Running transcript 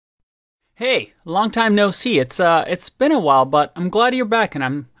Hey, long time no see. It's been a while, but I'm glad you're back, and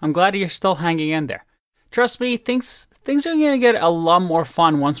I'm glad you're still hanging in there. Trust me, things are gonna get a lot more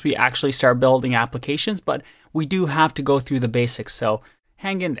fun once we actually start building applications, but we do have to go through the basics, so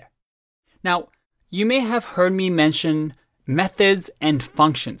hang in there. Now, you may have heard me mention methods and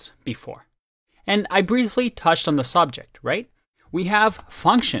functions before, and I briefly touched on the subject, right? We have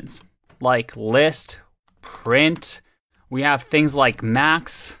functions like list, print. We have things like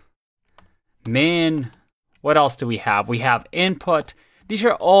max, min. What else do we have? We have input. These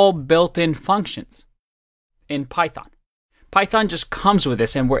are all built-in functions in Python. Python just comes with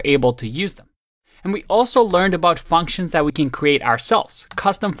this and we're able to use them. And we also learned about functions that we can create ourselves.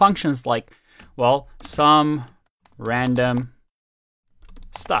 Custom functions like, well, some random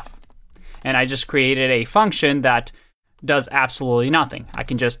stuff. And I just created a function that does absolutely nothing. I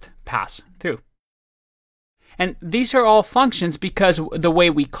can just pass through. And these are all functions because the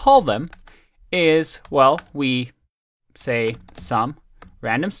way we call them is, well, we say some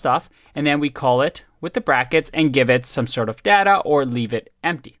random stuff, and then we call it with the brackets and give it some sort of data or leave it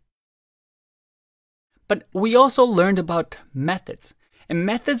empty. But we also learned about methods. And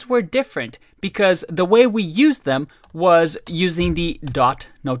methods were different because the way we used them was using the dot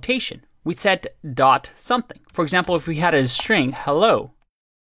notation. We said dot something. For example, if we had a string, hello,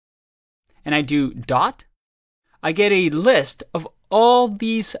 and I do dot, I get a list of all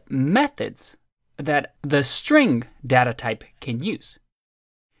these methods that the string data type can use.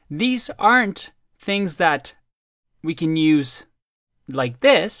 These aren't things that we can use like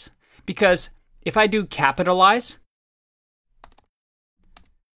this, because if I do capitalize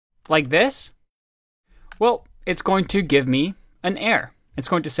like this, well, it's going to give me an error. It's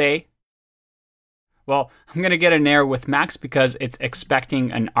going to say, well, I'm going to get an error with max because it's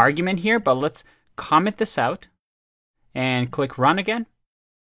expecting an argument here, but let's comment this out and click run again.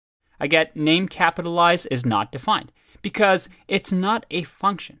 I get name capitalize is not defined because it's not a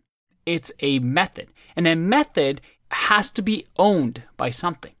function. It's a method. And a method has to be owned by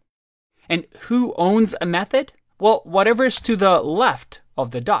something. And who owns a method? Well, whatever is to the left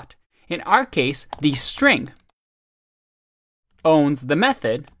of the dot. In our case, the string owns the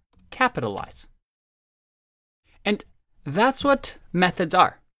method capitalize. And that's what methods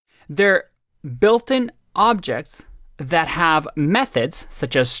are. They're built-in objects that have methods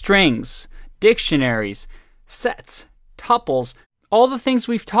such as strings, dictionaries, sets, tuples, all the things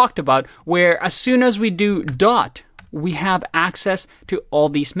we've talked about, where as soon as we do dot, we have access to all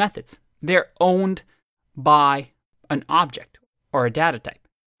these methods. They're owned by an object or a data type.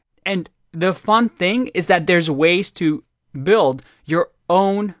 And the fun thing is that there's ways to build your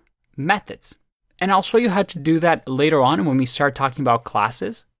own methods. And I'll show you how to do that later on when we start talking about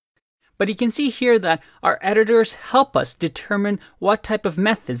classes. But you can see here that our editors help us determine what type of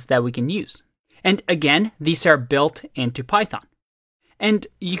methods that we can use. And again, these are built into Python. And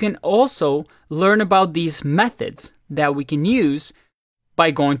you can also learn about these methods that we can use by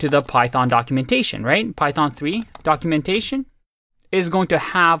going to the Python documentation, right? Python 3 documentation is going to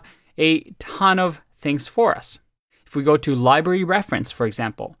have a ton of things for us. If we go to library reference, for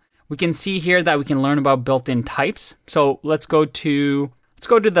example, we can see here that we can learn about built-in types. So let's go to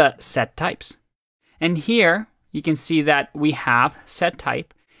the set types. And here you can see that we have set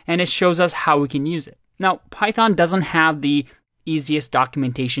type and it shows us how we can use it. Now, Python doesn't have the easiest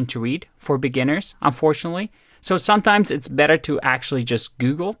documentation to read for beginners, unfortunately. So sometimes it's better to actually just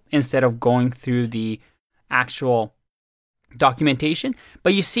Google instead of going through the actual documentation.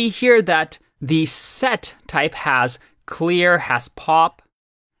 But you see here that the set type has clear, has pop,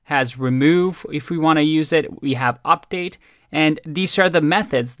 has remove if we want to use it. We have update. And these are the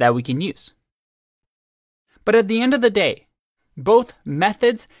methods that we can use. But at the end of the day, both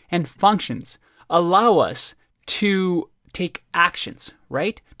methods and functions allow us to take actions,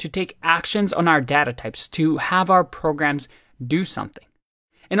 right? To take actions on our data types, to have our programs do something.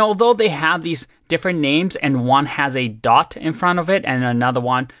 And although they have these different names and one has a dot in front of it and another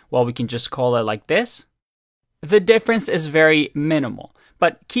one, well, we can just call it like this, the difference is very minimal.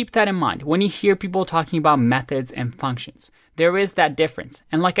 But keep that in mind when you hear people talking about methods and functions. There is that difference.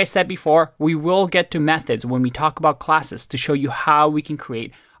 And like I said before, we will get to methods when we talk about classes to show you how we can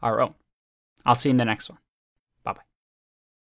create our own. I'll see you in the next one.